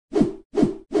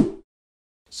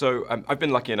So I've been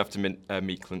lucky enough to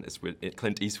meet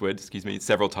Clint Eastwood,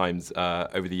 several times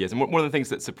over the years. And one of the things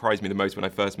that surprised me the most when I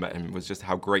first met him was just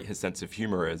how great his sense of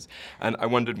humor is. And I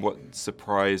wondered what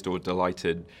surprised or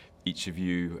delighted each of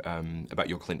you about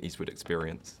your Clint Eastwood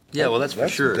experience. Yeah, well, that's for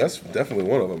sure. That's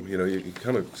definitely one of them. You know, you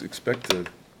kind of expect to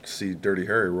see Dirty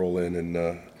Harry roll in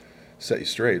and set you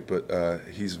straight, but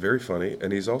he's very funny,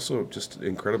 and he's also just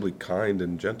incredibly kind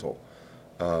and gentle.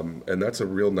 And that's a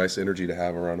real nice energy to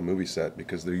have around a movie set,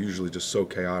 because they're usually just so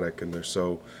chaotic, and they're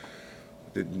so,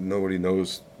 nobody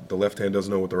knows, the left hand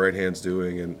doesn't know what the right hand's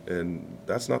doing, and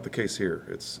that's not the case here.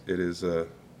 It is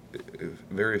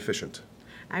very efficient.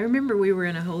 I remember we were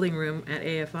in a holding room at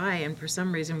AFI, and for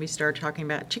some reason we started talking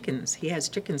about chickens. He has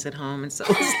chickens at home, and so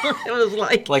it was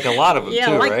like a lot of them, yeah,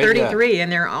 too, like right? 33, yeah.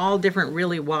 And they're all different,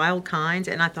 really wild kinds.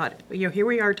 And I thought, here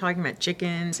we are talking about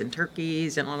chickens and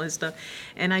turkeys and all this stuff,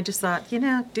 and I just thought,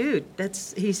 dude,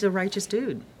 he's a righteous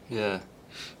dude. Yeah.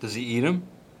 Does he eat them?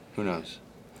 Who knows?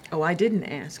 Oh, I didn't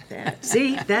ask that.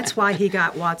 See, that's why he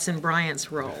got Watson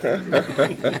Bryant's role.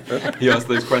 He asked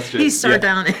those questions. He's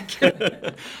sardonic.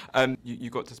 Yeah. You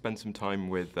got to spend some time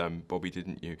with Bobby,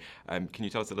 didn't you? Can you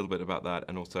tell us a little bit about that,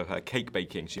 and also her cake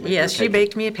baking? Yes, she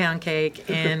baked me a pound cake,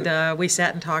 and we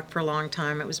sat and talked for a long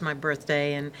time. It was my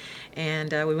birthday,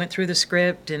 and we went through the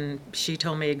script, and she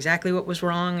told me exactly what was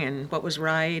wrong and what was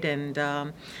right,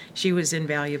 and she was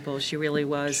invaluable. She really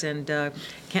was. And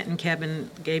Kent and Kevin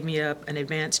gave me an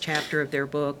advanced chapter of their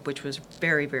book, which was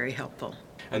very, very helpful.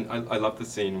 And I love the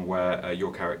scene where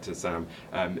your character, Sam,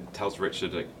 tells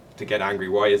Richard to get angry.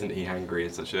 Why isn't he angry?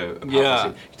 It's such a powerful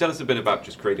scene. Can you tell us a bit about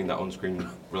just creating that on-screen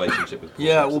relationship with Paul?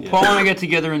 Yeah, well, Paul and I got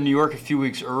together in New York a few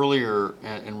weeks earlier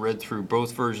and read through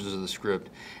both versions of the script.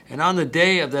 And on the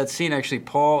day of that scene, actually,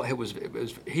 Paul,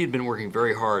 he had been working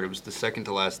very hard. It was the second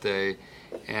to last day.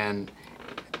 And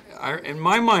in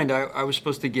my mind, I was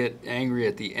supposed to get angry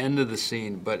at the end of the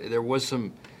scene, but there was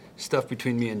some stuff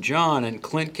between me and John, and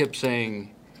Clint kept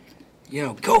saying,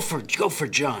 go for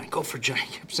John, go for John.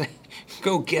 He kept saying,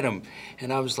 go get him.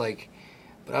 And I was like,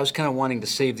 but I was kind of wanting to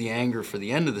save the anger for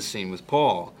the end of the scene with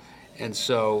Paul. And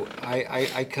so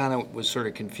I kind of was sort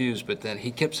of confused, but then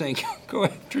he kept saying, go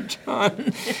after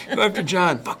John, go after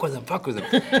John, fuck with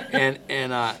him.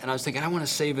 And I was thinking, I want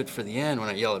to save it for the end when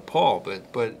I yell at Paul,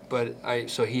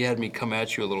 so he had me come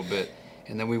at you a little bit,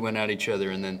 and then we went at each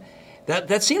other, and then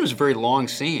that scene was a very long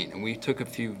scene, and we took a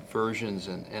few versions,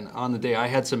 and on the day I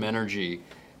had some energy,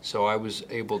 so I was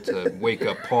able to wake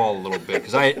up Paul a little bit,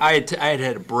 because I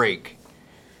had a break,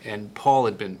 and Paul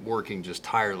had been working just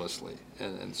tirelessly,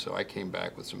 and so I came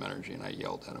back with some energy, and I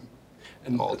yelled at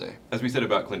him all day. As we said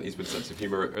about Clint Eastwood's sense of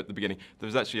humor at the beginning, there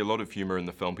was actually a lot of humor in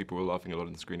the film. People were laughing a lot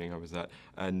in the screening I was at.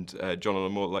 And John, on a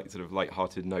more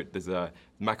light-hearted note, there's a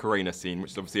Macarena scene,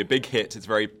 which is obviously a big hit. It's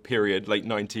very period, late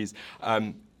 90s.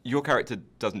 Your character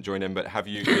doesn't join in, but have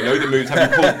you know the moves?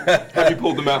 Have you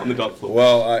pulled them out on the dance floor?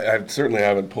 Well, I certainly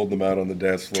haven't pulled them out on the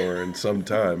dance floor in some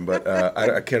time, but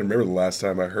I can't remember the last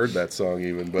time I heard that song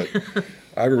even. But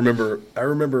I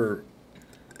remember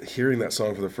hearing that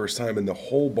song for the first time, and the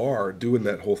whole bar doing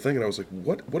that whole thing, and I was like,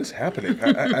 what is happening?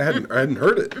 I hadn't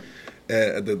heard it.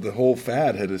 The whole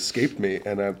fad had escaped me,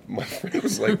 and my friend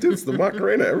was like, dude, it's the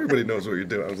Macarena. Everybody knows what you're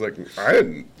doing. I was like, I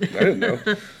didn't know.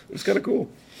 It was kind of cool.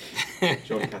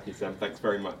 Jon, Kathy, Sam, thanks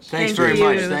very much. Thanks very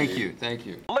much. Thank you.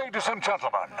 Ladies and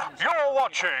gentlemen, you're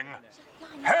watching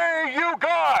Hey You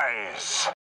Guys!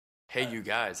 Hey You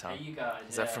Guys, huh? Hey You Guys.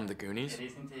 Is that from the Goonies? It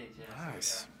is indeed, yes.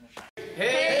 Nice.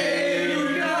 Hey